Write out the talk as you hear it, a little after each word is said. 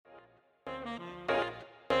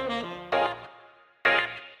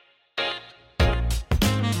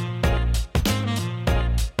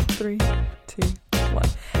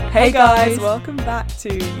Hey guys, welcome back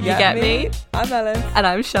to You Get Me? I'm Ellen. And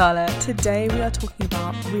I'm Charlotte. Today we are talking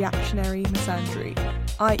about reactionary misandry,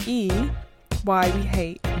 i.e. why we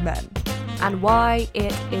hate men. And why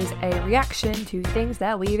it is a reaction to things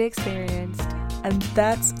that we've experienced. And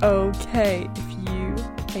that's okay if you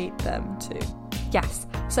hate them too. Yes.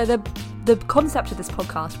 So the concept of this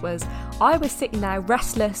podcast was I was sitting there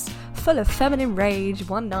restless, full of feminine rage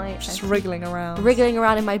one night. Just wriggling around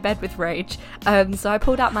in my bed with rage. So I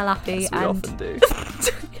pulled out my lappy. As we often do.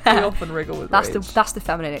 Yeah, we often wriggle with rage. That's the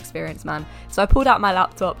feminine experience, man. So I pulled out my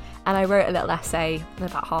laptop and I wrote a little essay in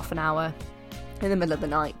about half an hour in the middle of the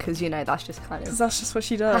night because, you know, that's just kind of... That's just what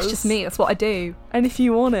she does. That's just me. That's what I do. And if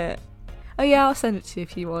you want it... Oh yeah, I'll send it to you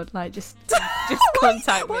if you want. Like, just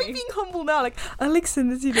contact me. Why are you being humble now? Like, I'll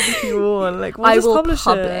send it to you if you want. Like, I will publish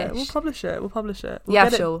it. We'll publish it. We'll yeah,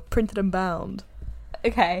 get sure. It printed and bound.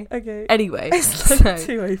 Okay. Anyway, Anyway, it's like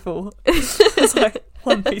 2 A4. It's like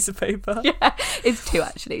one piece of paper. Yeah, it's 2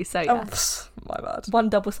 actually. So yeah. My bad. One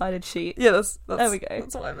double-sided sheet. Yeah, that's there we go.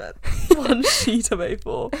 That's what I meant. One sheet of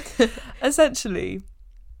A4. Essentially,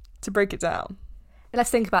 to break it down. Let's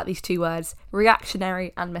think about these two words,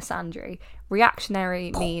 reactionary and misandry.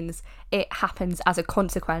 Reactionary means it happens as a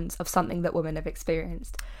consequence of something that women have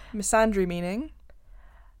experienced. Misandry meaning?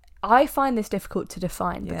 I find this difficult to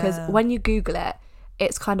define because when you Google it,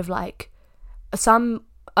 it's kind of like some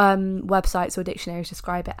websites or dictionaries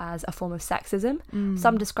describe it as a form of sexism.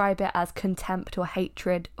 Some describe it as contempt or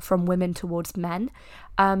hatred from women towards men.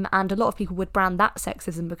 And a lot of people would brand that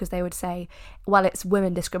sexism because they would say, well, it's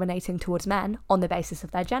women discriminating towards men on the basis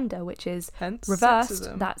of their gender, which is hence reversed.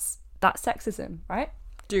 Sexism. That's sexism, right?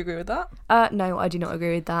 Do you agree with that? No, I do not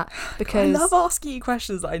agree with that because I love asking you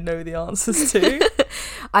questions that I know the answers to.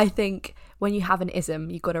 I think when you have an ism,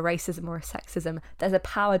 you've got a racism or a sexism. There's a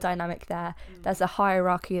power dynamic there. There's a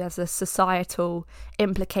hierarchy. There's a societal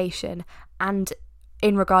implication. And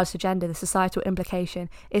in regards to gender, the societal implication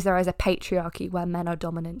is there is a patriarchy where men are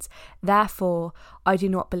dominant. Therefore, I do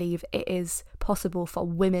not believe it is possible for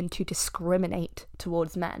women to discriminate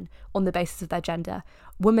towards men on the basis of their gender.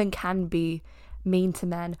 Women can be mean to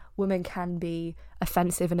men. Women can be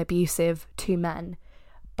offensive and abusive to men.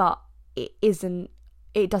 But it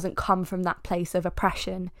doesn't come from that place of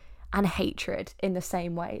oppression and hatred in the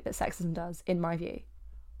same way that sexism does, in my view.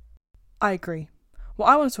 I agree. What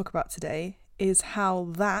I want to talk about today is how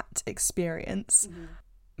that experience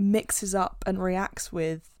mixes up and reacts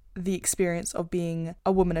with the experience of being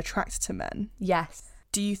a woman attracted to men. Yes.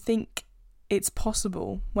 Do you think it's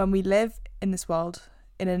possible when we live in this world,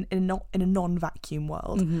 in a non-vacuum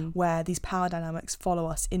world, where these power dynamics follow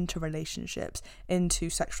us into relationships,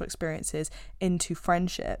 into sexual experiences, into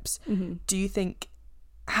friendships? Do you think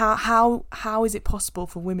how is it possible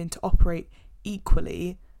for women to operate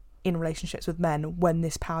equally in relationships with men when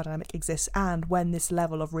this power dynamic exists and when this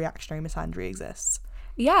level of reactionary misandry exists?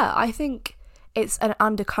 Yeah, I think it's an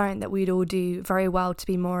undercurrent that we'd all do very well to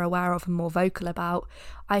be more aware of and more vocal about.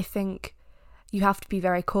 I think you have to be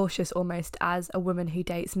very cautious almost as a woman who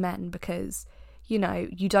dates men because, you know,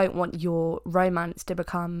 you don't want your romance to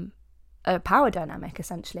become a power dynamic,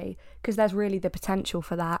 essentially, because there's really the potential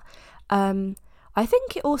for that. I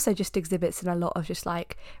think it also just exhibits in a lot of just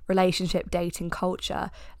like relationship dating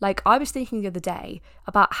culture. Like I was thinking the other day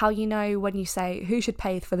about how, you know, when you say who should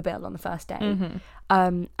pay for the bill on the first date,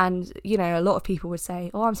 and, you know, a lot of people would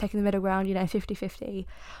say, oh, I'm taking the middle ground, you know, 50-50.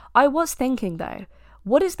 I was thinking though,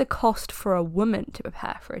 what is the cost for a woman to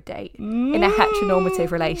prepare for a date in a heteronormative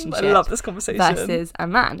relationship? I love this conversation. Versus a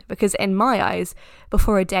man. Because in my eyes,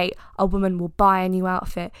 before a date, a woman will buy a new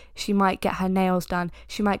outfit. She might get her nails done.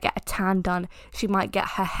 She might get a tan done. She might get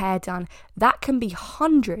her hair done. That can be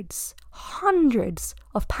hundreds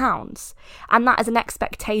of pounds. And that is an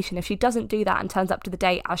expectation. If she doesn't do that and turns up to the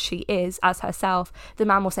date as she is, as herself, the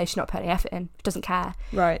man will say she's not putting any effort in. She doesn't care.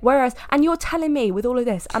 Right. Whereas, and you're telling me with all of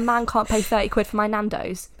this, a man can't pay 30 quid for my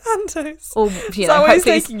Nando's? Nando's? Or, you know,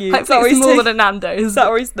 hopefully it's more than a Nando's. Is that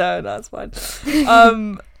where he's... No, that's fine.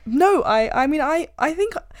 No, I mean, I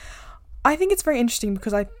think it's very interesting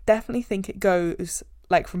because I definitely think it goes,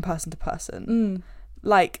 like, from person to person.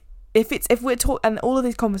 Like, if we're talking, and all of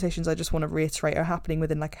these conversations I just want to reiterate are happening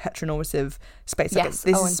within like a heteronormative space. Like, yes.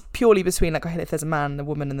 This is purely between like, if there's a man and a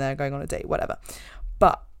woman and they're going on a date, whatever.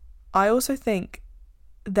 But I also think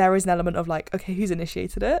there is an element of like, okay, who's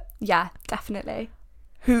initiated it? Yeah, definitely.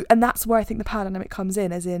 And that's where I think the power dynamic comes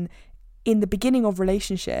in, as in the beginning of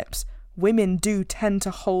relationships, women do tend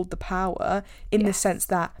to hold the power in the sense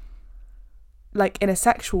that, like, in a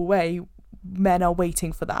sexual way, men are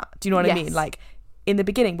waiting for that. Do you know what I mean? Like, in the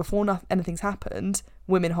beginning, before anything's happened,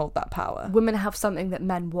 women hold that power. Women have something that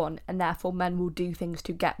men want, and therefore men will do things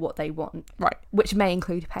to get what they want. Right. Which may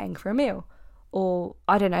include paying for a meal or,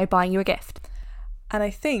 I don't know, buying you a gift. And I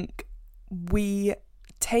think we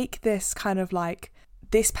take this kind of like,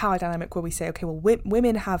 this power dynamic where we say, okay, well,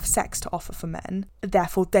 women have sex to offer for men,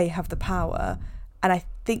 therefore they have the power. And I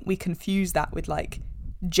think we confuse that with like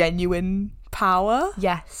genuine power.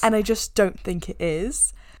 Yes. And I just don't think it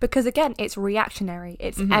is. Because again, it's reactionary.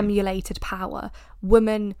 It's emulated power.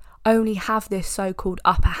 Women only have this so-called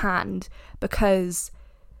upper hand because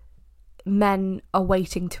men are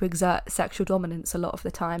waiting to exert sexual dominance a lot of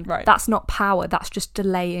the time. Right. That's not power. That's just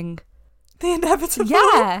delaying the inevitable.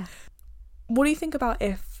 Yeah. What do you think about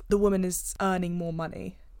if the woman is earning more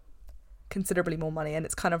money? Considerably more money, and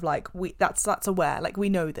it's kind of like that's aware, like we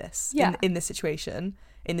know this in this situation,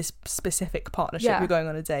 in this specific partnership, you're going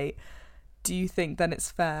on a date. Do you think then it's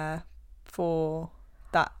fair for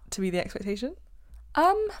that to be the expectation?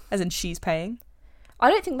 As in she's paying? I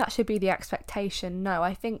don't think that should be the expectation. No,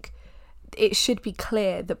 I think it should be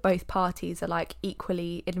clear that both parties are like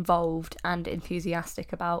equally involved and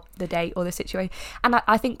enthusiastic about the date or the situation. And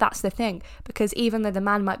I think that's the thing, because even though the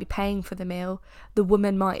man might be paying for the meal, the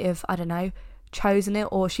woman might have, I don't know, chosen it,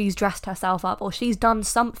 or she's dressed herself up, or she's done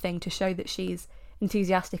something to show that she's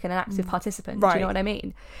enthusiastic and an active participant. Right. Do you know what I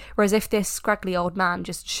mean? Whereas if this scraggly old man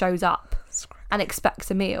just shows up and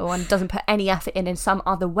expects a meal and doesn't put any effort in some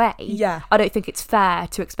other way, I don't think it's fair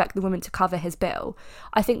to expect the woman to cover his bill.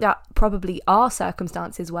 I think that probably are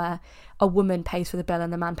circumstances where a woman pays for the bill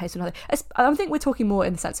and the man pays for another. I think we're talking more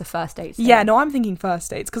in the sense of first dates. Yeah, no, I'm thinking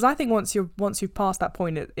first dates, because I think once you've passed that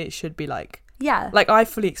point, it should be like, like I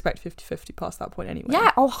fully expect 50-50 past that point anyway.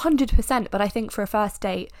 Yeah, 100%. But I think for a first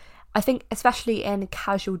date, I think especially in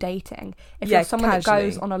casual dating, if you're someone that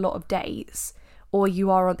goes on a lot of dates, or you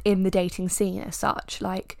are in the dating scene as such,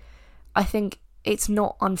 like, I think it's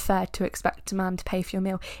not unfair to expect a man to pay for your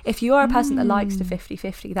meal. If you are a person that likes the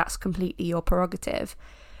 50-50, that's completely your prerogative.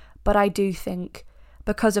 But I do think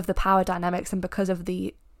because of the power dynamics and because of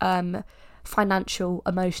the financial,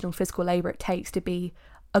 emotional, physical labour it takes to be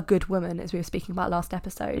a good woman, as we were speaking about last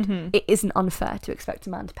episode, it isn't unfair to expect a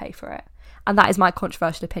man to pay for it. And that is my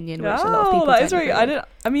controversial opinion, which a lot of people don't agree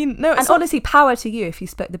with. Honestly, power to you. If you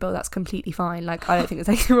split the bill, that's completely fine. Like, I don't think there's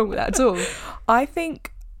anything wrong with that at all. I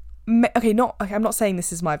think, I'm not saying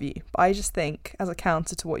this is my view, but I just think, as a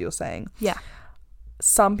counter to what you're saying,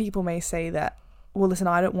 some people may say that, well, listen,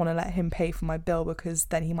 I don't want to let him pay for my bill because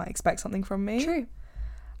then he might expect something from me. True.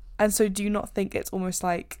 And so do you not think it's almost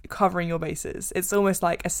like covering your bases? It's almost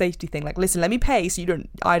like a safety thing. Like, listen, let me pay so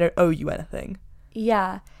I don't owe you anything.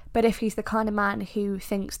 Yeah. But if he's the kind of man who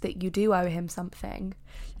thinks that you do owe him something,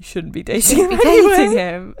 you shouldn't be dating him.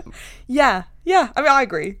 him. Yeah. I mean, I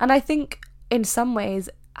agree. And I think in some ways,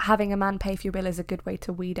 having a man pay for your bill is a good way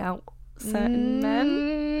to weed out certain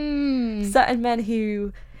men. Certain men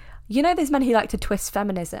who, there's men who like to twist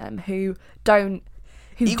feminism, who don't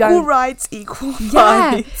equal rights,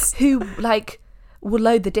 who like will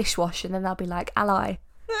load the dishwasher and then they'll be like, ally.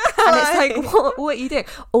 And it's like, what are you doing?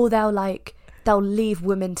 Or they'll leave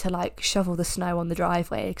women to like shovel the snow on the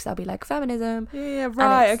driveway because they'll be like, feminism. Yeah,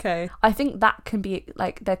 right, okay. I think that can be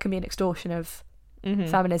like, there can be an extortion of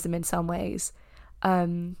feminism in some ways.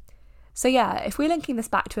 So yeah, if we're linking this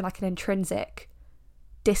back to like an intrinsic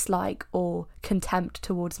dislike or contempt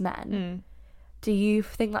towards men, do you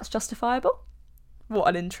think that's justifiable? What,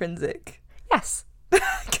 an intrinsic? Yes.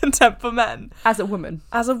 Contempt for men? As a woman?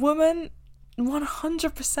 As a woman,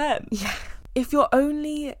 100%. Yeah. If your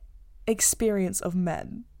only experience of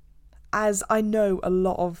men, as I know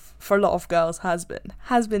for a lot of girls has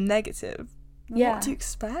been negative, what do you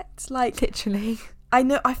expect? Like, literally.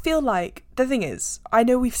 I feel like, the thing is, I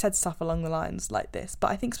know we've said stuff along the lines like this, but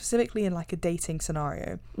I think specifically in like a dating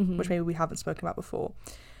scenario, which maybe we haven't spoken about before,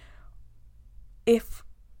 if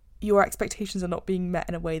your expectations are not being met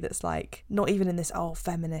in a way that's like, not even in this,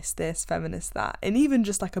 feminist this, feminist that, and even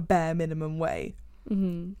just like a bare minimum way,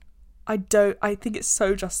 I think it's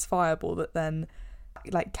so justifiable that then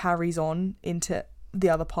like carries on into the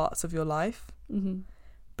other parts of your life.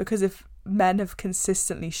 Because if men have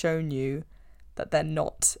consistently shown you that they're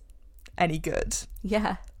not any good,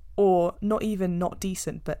 or not even not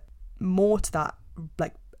decent, but more to that,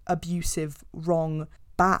 like abusive, wrong,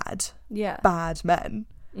 bad men,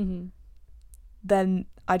 then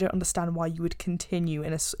I don't understand why you would continue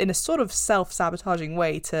in a sort of self-sabotaging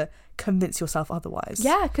way to convince yourself otherwise.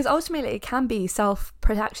 Yeah, because ultimately it can be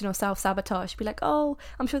self-protection or self-sabotage. Be like, oh,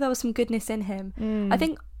 I'm sure there was some goodness in him. I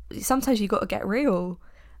think sometimes you got to get real.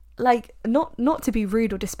 Like, not to be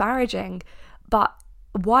rude or disparaging, but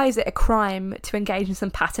why is it a crime to engage in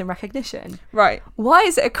some pattern recognition? Right. Why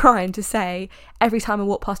is it a crime to say, every time I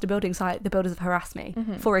walk past a building site, the builders have harassed me,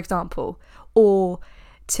 for example? Or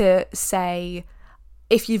to say,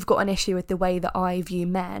 if you've got an issue with the way that I view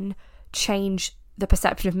men, change the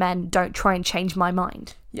perception of men, don't try and change my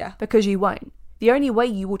mind. Yeah. Because you won't. The only way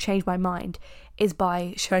you will change my mind is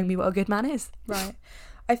by showing me what a good man is. Right.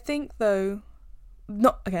 I think, though,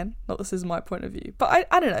 not this is my point of view, but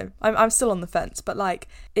I don't know, I'm still on the fence, but like,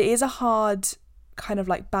 it is a hard kind of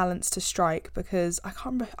like balance to strike, because I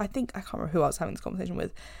can't remember who I was having this conversation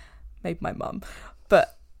with, maybe my mum,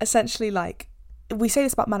 but essentially, like, we say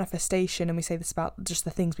this about manifestation, and we say this about just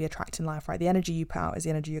the things we attract in life, right? The energy you put out is the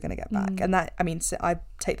energy you're going to get back. And that, I mean, so I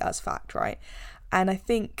take that as fact, right? And I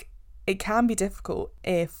think it can be difficult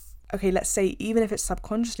if, okay, let's say, even if it's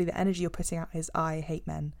subconsciously, the energy you're putting out is, I hate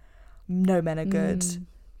men, no men are good,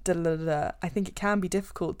 I think it can be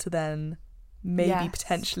difficult to then maybe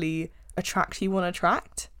potentially attract who you want to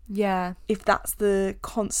attract. Yeah. If that's the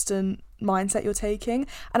constant mindset you're taking.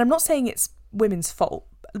 And I'm not saying it's women's fault,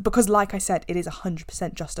 because like I said, it is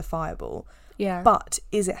 100% justifiable. Yeah. But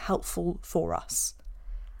is it helpful for us?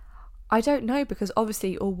 I don't know, because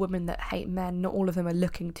obviously all women that hate men, not all of them are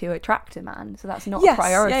looking to attract a man, so that's not a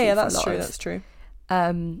priority. Yeah, that's true. That's true.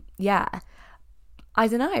 Yeah, I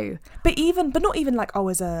don't know. But not even like, oh,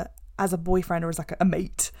 as a boyfriend or as like a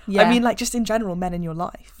mate. Yeah. I mean, like, just in general, men in your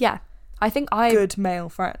life. Yeah, I think good male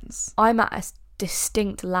friends. I'm at a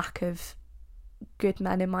distinct lack of good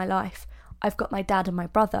men in my life. I've got my dad and my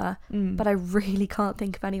brother, but I really can't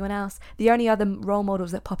think of anyone else. The only other role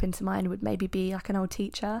models that pop into mind would maybe be like an old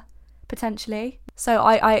teacher, potentially. So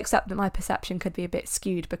I accept that my perception could be a bit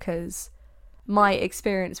skewed, because my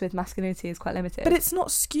experience with masculinity is quite limited. But it's not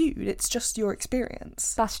skewed, it's just your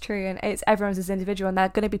experience. That's true, and it's everyone's as individual, and there are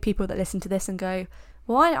going to be people that listen to this and go,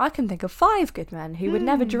 well, I can think of 5 good men who would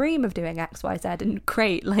never dream of doing X, Y, Z, and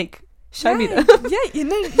great, like, show me them.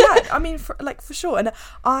 I mean, for sure. And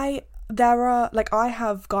I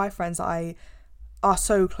have guy friends that are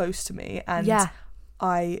so close to me, and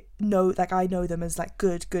I know them as like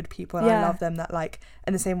good people, and I love them that like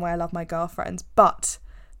in the same way I love my girlfriends, but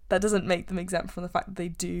that doesn't make them exempt from the fact that they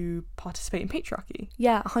do participate in patriarchy.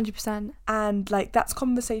 Yeah, 100%. And like, that's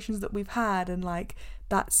conversations that we've had, and like,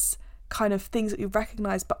 that's kind of things that we've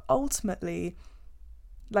recognised. But ultimately,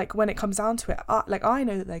 like, when it comes down to it, I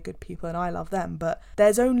know that they're good people and I love them, but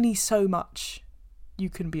there's only so much you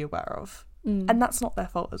can be aware of. And that's not their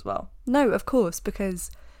fault as well. No, of course,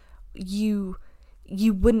 because you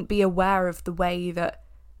wouldn't be aware of the way that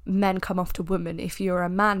men come off to women if you're a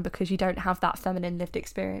man, because you don't have that feminine lived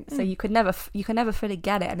experience. So you can never fully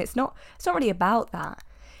get it, and it's not really about that.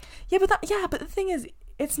 But the thing is,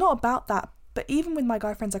 it's not about that. But even with my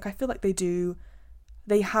guy friends, like, I feel like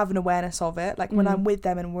they have an awareness of it. Like, when I'm with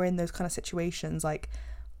them and we're in those kind of situations, like,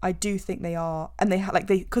 I do think they are, and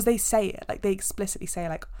because they say it, like, they explicitly say,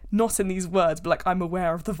 like, not in these words, but like, I'm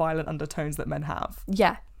aware of the violent undertones that men have.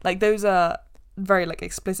 Yeah. Like, those are very like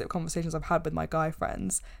explicit conversations I've had with my guy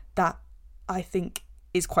friends that I think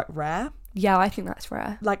is quite rare. Yeah, I think that's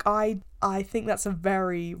rare. Like, I think that's a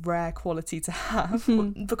very rare quality to have,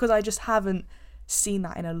 because I just haven't seen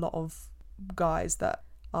that in a lot of guys that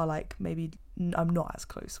are like, maybe I'm not as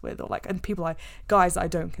close with, or like, and guys that I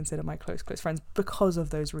don't consider my close friends because of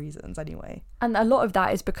those reasons anyway. And a lot of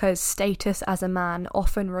that is because status as a man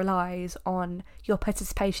often relies on your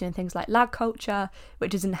participation in things like lag culture,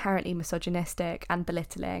 which is inherently misogynistic and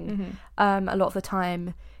belittling. A lot of the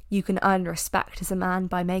time you can earn respect as a man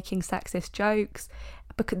by making sexist jokes,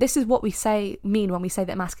 because this is what we mean when we say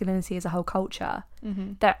that masculinity is a whole culture,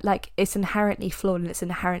 that like, it's inherently flawed and it's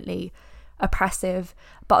inherently oppressive,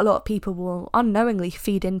 but a lot of people will unknowingly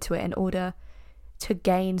feed into it in order to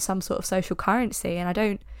gain some sort of social currency. And I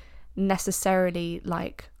don't necessarily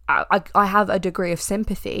like, I have a degree of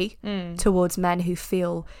sympathy towards men who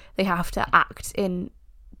feel they have to act in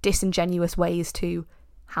disingenuous ways to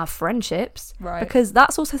have friendships, right? Because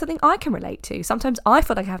that's also something I can relate to. Sometimes I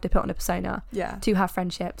feel like I have to put on a persona to have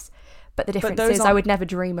friendships. But the difference is I would never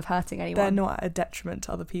dream of hurting anyone. They're not at a detriment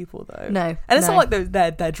to other people, though. No. And it's not like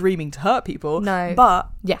they're dreaming to hurt people. No. But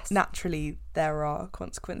yes, naturally there are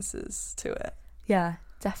consequences to it. Yeah,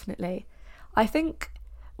 definitely. I think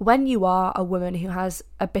when you are a woman who has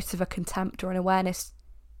a bit of a contempt or an awareness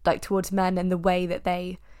like towards men and the way that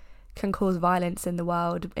they can cause violence in the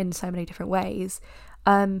world in so many different ways,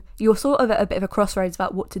 you're sort of at a bit of a crossroads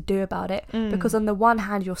about what to do about it. Because on the one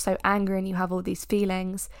hand, you're so angry and you have all these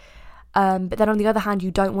feelings, But then on the other hand,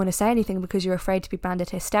 you don't want to say anything because you're afraid to be branded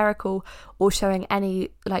hysterical, or showing any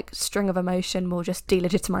like string of emotion will just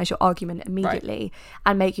delegitimize your argument immediately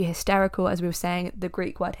and make you hysterical. As we were saying, the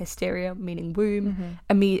Greek word hysteria, meaning womb,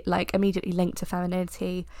 immediately linked to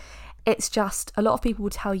femininity. It's just, a lot of people will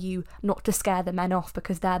tell you not to scare the men off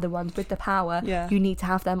because they're the ones with the power. Yeah. You need to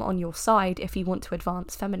have them on your side if you want to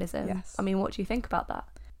advance feminism. Yes. I mean, what do you think about that?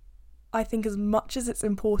 I think as much as it's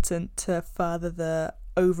important to further the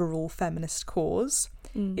overall feminist cause,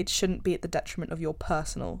 it shouldn't be at the detriment of your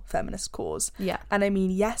personal feminist cause. Yeah. And I mean,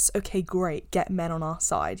 yes, okay, great, get men on our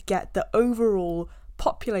side, get the overall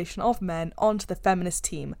population of men onto the feminist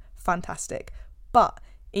team, fantastic. But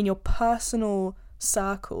in your personal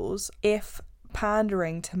circles, if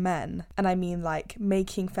pandering to men, and I mean like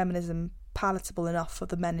making feminism palatable enough for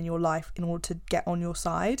the men in your life in order to get on your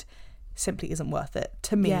side, simply isn't worth it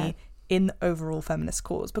to me in the overall feminist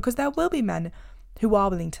cause, because there will be men who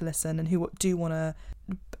are willing to listen and who do want to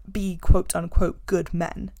be quote unquote good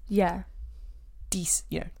men. Yeah.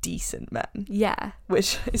 Decent men. Yeah.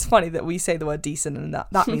 Which is funny that we say the word decent and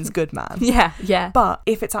that means good man. Yeah. But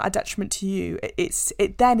if it's at a detriment to you,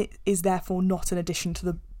 it then is therefore not an addition to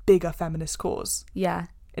the bigger feminist cause. Yeah.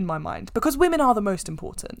 In my mind, because women are the most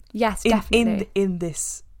important. Yes, definitely. In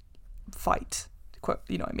this fight, quote,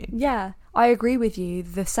 you know what I mean? Yeah, I agree with you.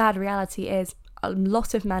 The sad reality is a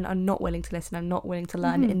lot of men are not willing to listen and not willing to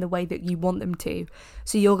learn in the way that you want them to.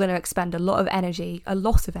 So you're going to expend a lot of energy,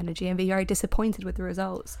 and be very disappointed with the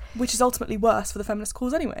results. Which is ultimately worse for the feminist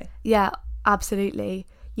cause anyway. Yeah, absolutely.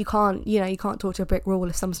 You can't talk to a brick wall.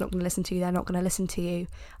 If someone's not going to listen to you, they're not going to listen to you.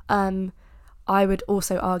 I would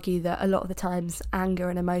also argue that a lot of the times anger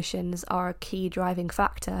and emotions are a key driving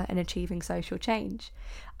factor in achieving social change.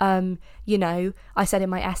 I said in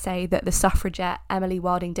my essay that the suffragette Emily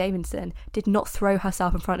Wilding Davidson did not throw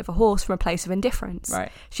herself in front of a horse from a place of indifference.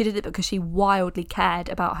 Right. She did it because she wildly cared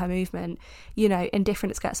about her movement.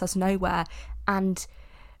 Indifference gets us nowhere, and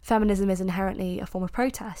feminism is inherently a form of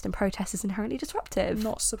protest, and protest is inherently disruptive.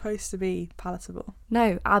 Not supposed to be palatable.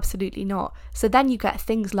 No, absolutely not. So then you get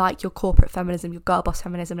things like your corporate feminism, your girl boss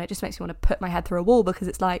feminism, and it just makes me want to put my head through a wall, because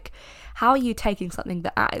it's like, how are you taking something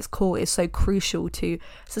that at its core is so crucial to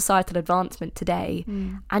societal advancement today,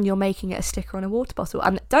 and you're making it a sticker on a water bottle?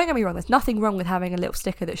 And don't get me wrong, there's nothing wrong with having a little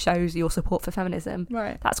sticker that shows your support for feminism.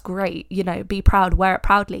 Right. That's great. Be proud, wear it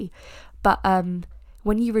proudly. But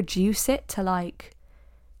when you reduce it to like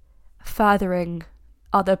furthering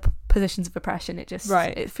other positions of oppression, it just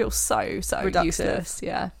it feels so reductive. Useless.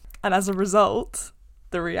 Yeah. And as a result,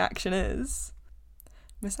 the reaction is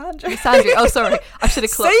Misandry. Oh, sorry, I should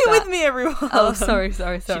have clocked Say it that. with me, everyone. Oh, sorry. She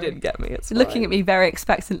didn't get me. It's looking fine. at me very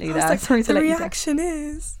expectantly there. Like, sorry to the let reaction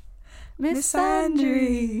is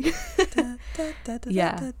Misandry.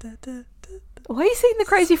 Yeah. Why are you singing the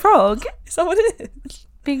Crazy Frog? Is that what it is?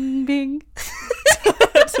 Bing bing.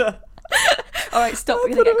 All right, stop. We're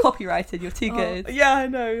gonna get copyrighted. You're too good. Yeah, I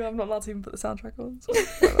know. I'm not allowed to even put the soundtrack on. So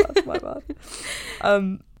my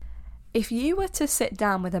bad. If you were to sit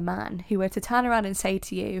down with a man who were to turn around and say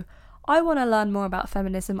to you, "I want to learn more about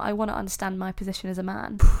feminism. I want to understand my position as a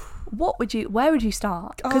man," where would you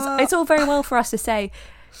start? Because it's all very well for us to say,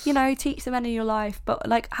 teach the men in your life, but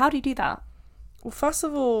like, how do you do that? Well, first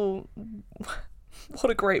of all, what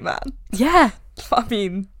a great man. Yeah. I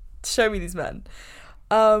mean, show me these men.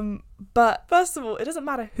 But first of all, it doesn't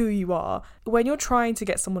matter who you are. When you're trying to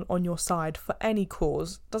get someone on your side for any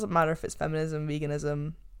cause, doesn't matter if it's feminism,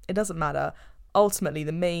 veganism, it doesn't matter. Ultimately,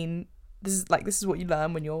 this is what you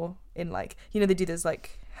learn when you're in they do those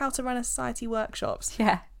how to run a society workshops.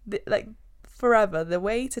 Yeah. Forever, the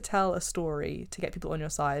way to tell a story to get people on your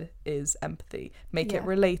side is empathy. Make it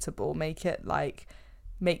relatable. Make it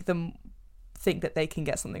make them think that they can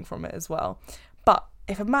get something from it as well. But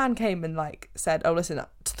if a man came and said, "Oh, listen,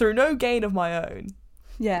 through no gain of my own,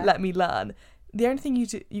 let me learn," the only thing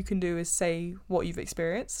you can do is say what you've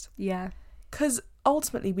experienced. Yeah. Because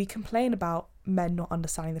ultimately we complain about men not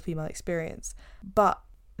understanding the female experience, but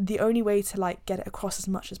the only way to get it across as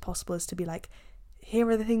much as possible is to be here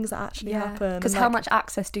are the things that actually happen. Because how much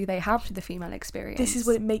access do they have to the female experience? This is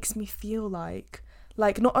what it makes me feel like.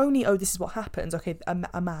 Not only, oh, this is what happens. Okay,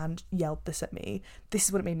 a man yelled this at me. This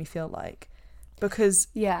is what it made me feel like. Because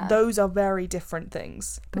those are very different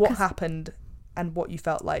things. What happened and what you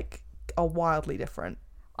felt like are wildly different.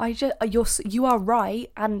 You are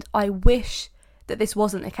right, and I wish that this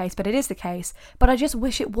wasn't the case, but it is the case. But I just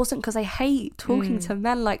wish it wasn't, because I hate talking to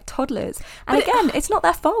men like toddlers. And again, it's not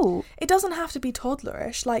their fault. It doesn't have to be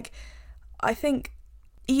toddlerish. I think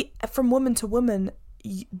from woman to woman,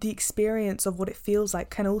 the experience of what it feels like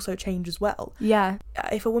can also change as well. Yeah.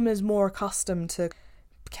 If a woman is more accustomed to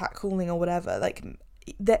catcalling or whatever, like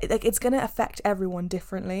it's going to affect everyone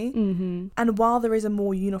differently. And while there is a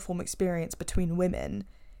more uniform experience between women,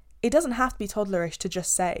 it doesn't have to be toddlerish to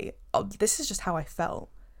just say, oh, this is just how I felt.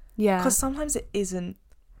 Yeah. Because sometimes it isn't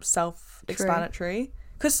self-explanatory.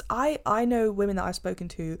 Because I know women that I've spoken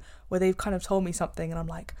to where they've kind of told me something and I'm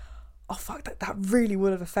like, oh fuck, that really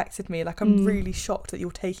would have affected me. Like, I'm really shocked that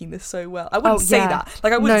you're taking this so well. I wouldn't say that.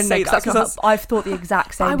 Like, I wouldn't say that. Because I've thought the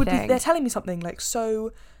exact same thing. They're telling me something like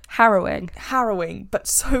so harrowing, but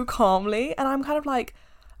so calmly. And I'm kind of like,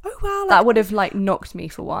 oh wow. Like, that would have like knocked me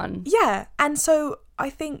for one. Yeah. And so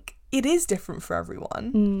I think it is different for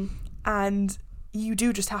everyone. And you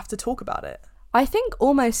do just have to talk about it. I think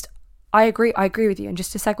almost... I agree with you, and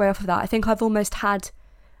just to segue off of that, I think I've almost had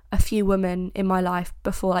a few women in my life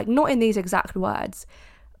before, like not in these exact words,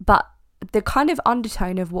 but the kind of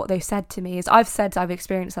undertone of what they've said to me is I've said I've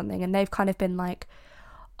experienced something and they've kind of been like,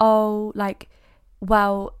 oh, like,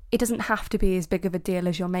 well, it doesn't have to be as big of a deal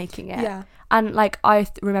as you're making it. Yeah. And like I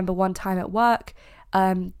remember one time at work,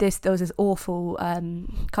 there was this awful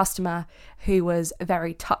customer who was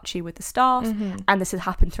very touchy with the staff, and this had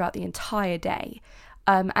happened throughout the entire day.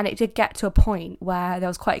 And it did get to a point where there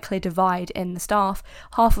was quite a clear divide in the staff.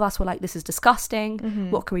 Half of us were like, this is disgusting.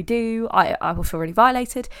 What can we do? I will feel really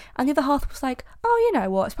violated. And the other half was like, oh, you know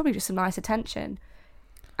what? It's probably just some nice attention.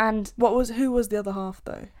 And who was the other half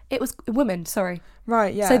though? It was women, sorry.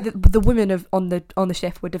 Right, yeah. So the women on the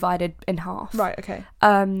shift were divided in half. Right, okay.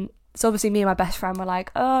 So obviously me and my best friend were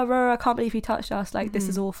like, oh, Rora, I can't believe you touched us. Like, this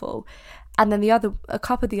is awful. And then a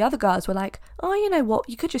couple of the other girls were like, oh, you know what?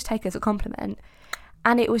 You could just take it as a compliment.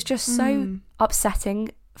 And it was just so upsetting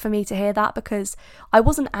for me to hear that, because I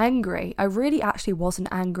wasn't angry. I really actually wasn't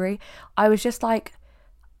angry. I was just like,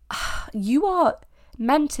 you've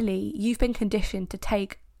been conditioned to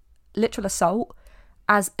take literal assault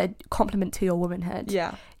as a compliment to your womanhood.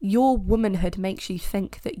 Yeah. Your womanhood makes you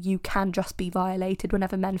think that you can just be violated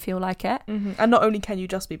whenever men feel like it. And not only can you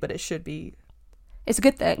just be, but it should be. It's a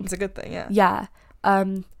good thing. It's a good thing, yeah. Yeah.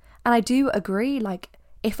 And I do agree, like,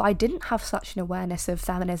 if I didn't have such an awareness of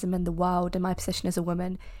feminism in the world and my position as a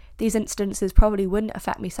woman, these instances probably wouldn't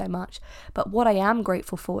affect me so much. But what I am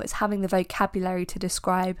grateful for is having the vocabulary to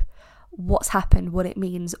describe what's happened, what it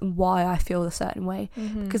means, and why I feel a certain way.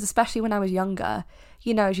 Because especially when I was younger,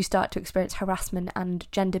 you know, as you start to experience harassment and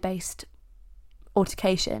gender-based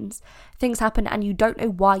altercations, things happen and you don't know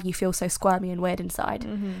why you feel so squirmy and weird inside.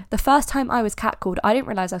 The first time I was catcalled, I didn't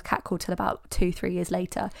realise I was catcalled till about 2-3 years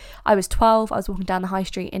later. I was 12, I was walking down the high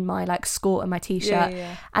street in my like skirt and my t-shirt,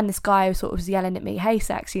 and this guy sort of was yelling at me, hey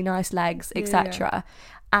sexy, nice legs, etc.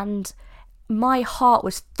 And my heart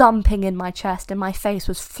was thumping in my chest and my face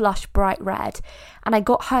was flush bright red. And I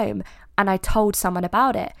got home and I told someone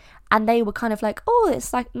about it, and they were kind of like, oh,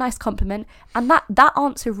 it's like nice compliment. And that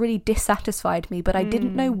answer really dissatisfied me, but I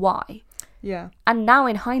didn't know why. Yeah. And now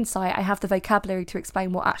in hindsight, I have the vocabulary to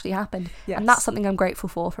explain what actually happened. Yes. And that's something I'm grateful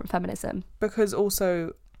for from feminism. Because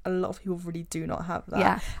also a lot of people really do not have that.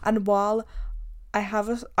 Yeah. And while I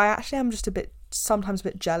actually am just sometimes a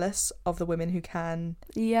bit jealous of the women who can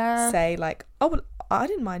say like, oh, well, I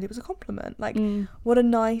didn't mind, it was a compliment. Like, what a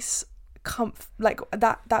nice like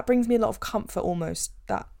that brings me a lot of comfort almost,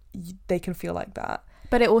 that they can feel like that.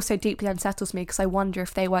 But it also deeply unsettles me, because I wonder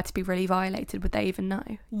if they were to be really violated, would they even know?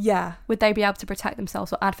 Yeah. Would they be able to protect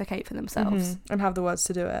themselves or advocate for themselves? And have the words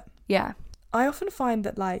to do it. Yeah. I often find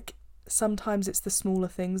that like sometimes it's the smaller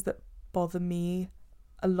things that bother me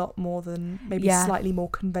a lot more than maybe slightly more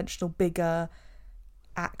conventional, bigger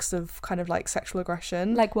acts of kind of like sexual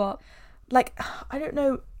aggression. Like what? Like, I don't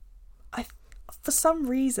know. For some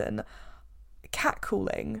reason,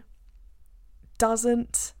 catcalling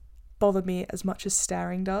doesn't bother me as much as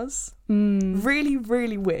staring does. Really,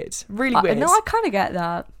 really weird. Really weird. No, I kind of get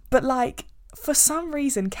that. But like, for some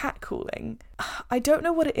reason, catcalling, I don't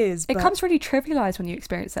know what it is. It comes really trivialised when you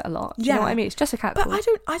experience it a lot. Do you know what I mean? It's just a catcall.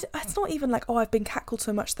 But it's not even like, oh, I've been catcalled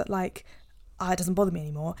so much that like, it doesn't bother me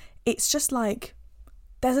anymore. It's just like,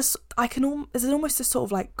 there's almost a sort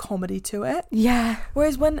of like comedy to it. Yeah.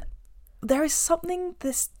 Whereas when there is something,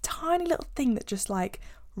 this tiny little thing that just like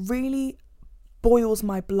really boils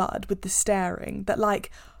my blood with the staring, that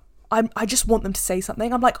like I just want them to say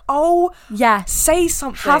something. I'm like, oh yeah, say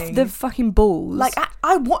something. Have the fucking balls. Like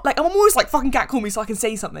I want, like, I'm always like, fucking catcall me so I can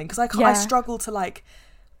say something, because I struggle to like,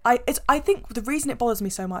 I think the reason it bothers me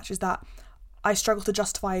so much is that I struggle to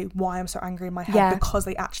justify why I'm so angry in my head, because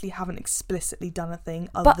they actually haven't explicitly done a thing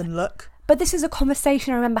other than look. But this is a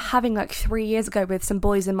conversation I remember having like 3 years ago with some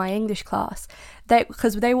boys in my English class.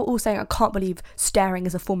 Because they were all saying, I can't believe staring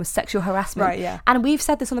is a form of sexual harassment. Right, yeah. And we've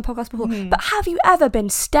said this on the podcast before, but have you ever been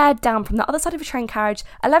stared down from the other side of a train carriage,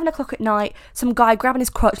 11 o'clock at night, some guy grabbing his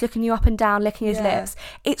crotch, looking you up and down, licking his lips?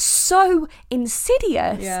 It's so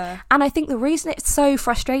insidious. Yeah. And I think the reason it's so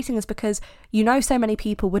frustrating is because so many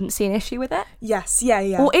people wouldn't see an issue with it. Yes,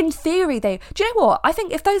 yeah. Or in theory, do you know what? I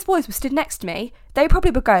think if those boys were stood next to me, they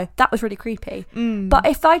probably would go, that was really creepy. But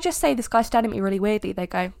if I just say this guy stared at me really weirdly, they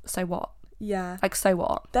go, so what? Yeah. Like, so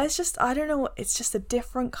what? There's just, I don't know, it's just a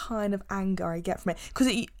different kind of anger I get from it. Because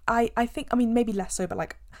I think, I mean, maybe less so, but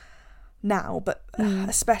like now, but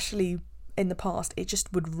especially in the past, it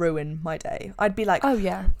just would ruin my day. I'd be like, oh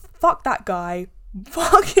yeah, fuck that guy.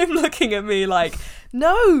 Fuck him looking at me like,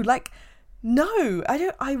 no,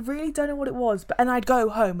 I really don't know what it was. But, and I'd go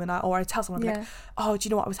home or I'd tell someone, I'd be like, oh, do you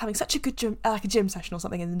know what? I was having such a good gym, like a gym session or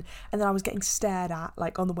something. And then I was getting stared at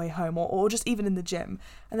like on the way home or just even in the gym.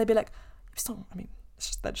 And they'd be like, it's not, I mean, it's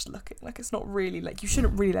just, they're just looking, like, it's not really, like, you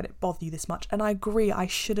shouldn't really let it bother you this much. And I agree, I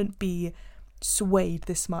shouldn't be swayed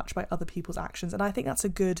this much by other people's actions. And I think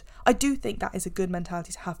I do think that is a good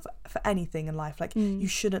mentality to have for anything in life. Like, you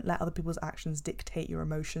shouldn't let other people's actions dictate your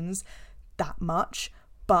emotions that much.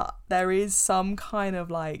 But there is some kind of,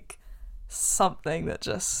 like, something that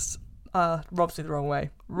just robs me the wrong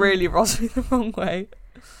way. Really robs me the wrong way.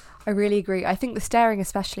 I really agree. I think the staring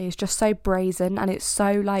especially is just so brazen, and it's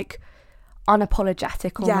so, like,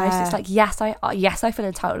 unapologetic almost. Yeah. It's like, yes, I feel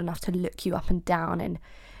entitled enough to look you up and down and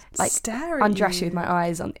like undress you with my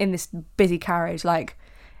eyes in this busy carriage. Like,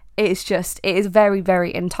 it is very,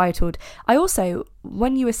 very entitled. I also,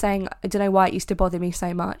 when you were saying, I don't know why it used to bother me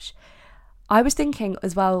so much, I was thinking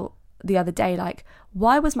as well the other day, like,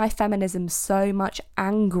 why was my feminism so much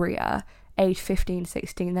angrier age 15,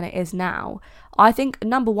 16 than it is now? I think,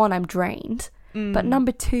 number one, I'm drained, but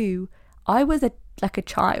number two, I was a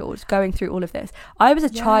child going through all of this. I was a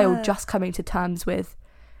child just coming to terms with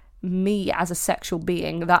me as a sexual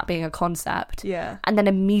being, that being a concept, and then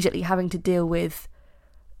immediately having to deal with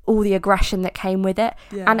all the aggression that came with it.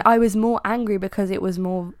 And I was more angry because it was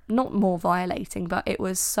not more violating, but it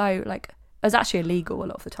was so, like, it was actually illegal a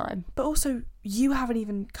lot of the time. But also, you haven't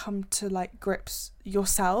even come to, like, grips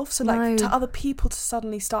yourself. So, like, to other people to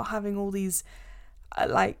suddenly start having all these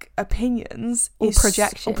like opinions or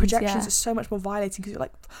projections is so much more violating, because you're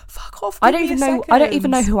like, fuck off, I don't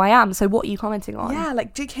even know who I am, so what are you commenting on?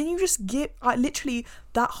 Like, can you just give, literally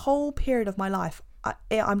that whole period of my life,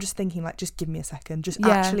 I'm just thinking, like, just give me a second,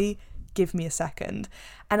 actually give me a second.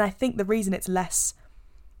 And I think the reason it's less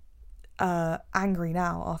angry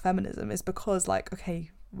now, our feminism, is because, like,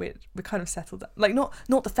 okay, we're kind of settled down, like,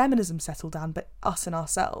 not the feminism settled down, but us and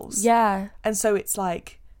ourselves. And so it's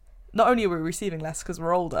like, not only are we receiving less because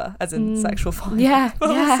we're older, as in sexual violence, but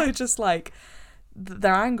also just, like,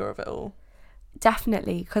 their anger of it all.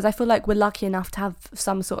 Definitely, because I feel like we're lucky enough to have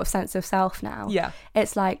some sort of sense of self now.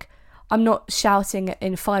 It's like, I'm not shouting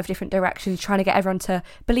in 5 different directions trying to get everyone to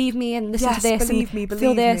believe me and listen to this and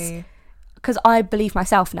feel this. Because I believe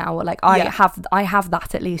myself now. Like, I have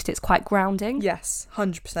that, at least. It's quite grounding. Yes,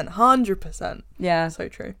 100%. Yeah. So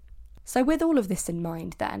true. So with all of this in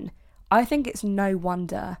mind then, I think it's no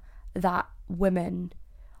wonder that women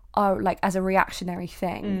are, like, as a reactionary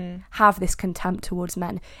thing, have this contempt towards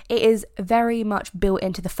men. It is very much built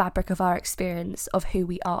into the fabric of our experience of who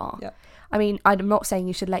we are. I mean, I'm not saying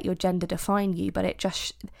you should let your gender define you, but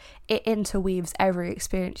it interweaves every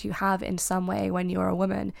experience you have in some way when you're a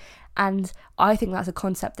woman. And I think that's a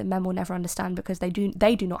concept that men will never understand, because they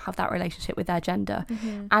do not have that relationship with their gender.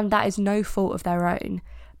 And that is no fault of their own.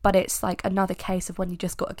 But it's, like, another case of when you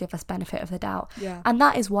just got to give us benefit of the doubt. And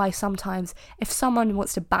that is why sometimes if someone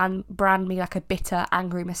wants to brand me like a bitter,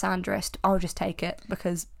 angry misandrist, I'll just take it,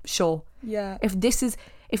 because sure.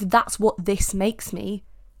 If that's what this makes me,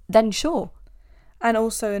 then sure. And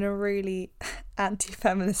also, in a really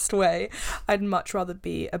anti-feminist way, I'd much rather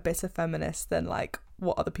be a bitter feminist than, like,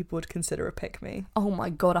 what other people would consider a pick-me. Oh my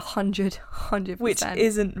god, 100%. Which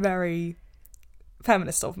isn't very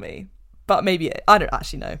feminist of me. But maybe I don't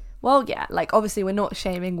actually know. Well, yeah, like, obviously we're not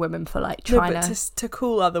shaming women for, like, trying to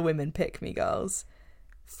call other women pick-me girls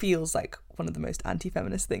feels like one of the most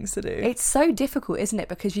anti-feminist things to do. It's so difficult, isn't it?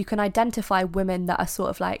 Because you can identify women that are sort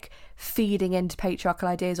of, like, feeding into patriarchal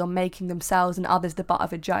ideas or making themselves and others the butt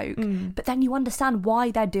of a joke. But then you understand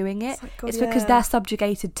why they're doing it. It's because they're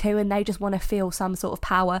subjugated too, and they just want to feel some sort of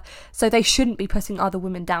power. So they shouldn't be putting other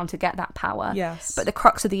women down to get that power. But the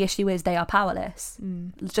crux of the issue is they are powerless.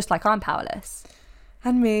 Just like I'm powerless.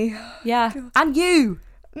 And me. Yeah. God. And you.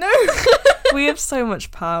 No. We have so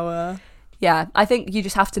much power. Yeah, I think you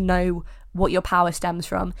just have to know what your power stems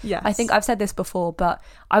from. Yes. I think I've said this before, but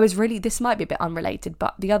this might be a bit unrelated,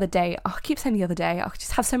 but the other day, I keep saying the other day, I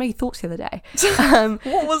just have so many thoughts the other day.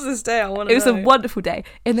 What was this day? I want to know. It was a wonderful day.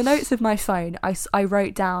 In the notes of my phone, I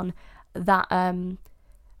wrote down that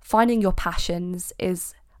finding your passions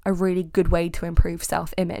is a really good way to improve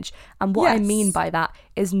self-image. And what I mean by that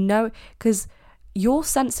is because your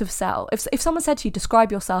sense of self, if someone said to you,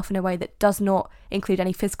 describe yourself in a way that does not include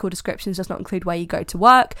any physical descriptions, does not include where you go to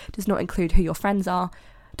work, does not include who your friends are,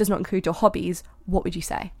 does not include your hobbies, what would you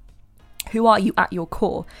say? Who are you at your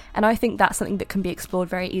core? And I think that's something that can be explored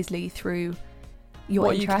very easily through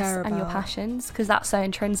your interests and your passions, because that's so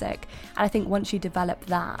intrinsic. And I think once you develop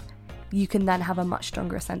that, you can then have a much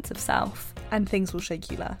stronger sense of self. And things will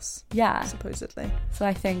shake you less. Yeah. Supposedly. So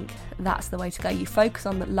I think that's the way to go. You focus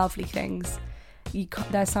on the lovely things.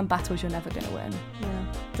 There's some battles you're never going to win.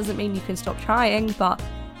 Yeah. Doesn't mean you can stop trying, but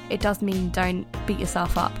it does mean don't beat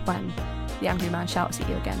yourself up when the angry man shouts at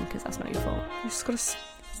you again, because that's not your fault. You just got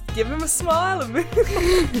to give him a smile and move.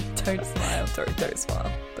 Don't smile. Don't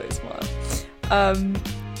smile. Don't smile.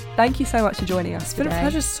 Thank you so much for joining us today. It's been a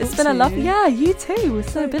pleasure to talk It's been to a lovely, you. yeah, you too.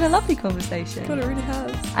 It's been a lovely conversation. God, it really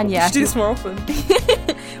has. And yeah, we should do this more often.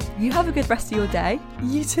 You have a good rest of your day.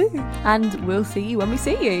 You too. And we'll see you when we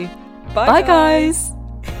see you. Bye guys.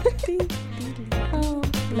 Bye. Oh,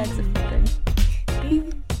 legs are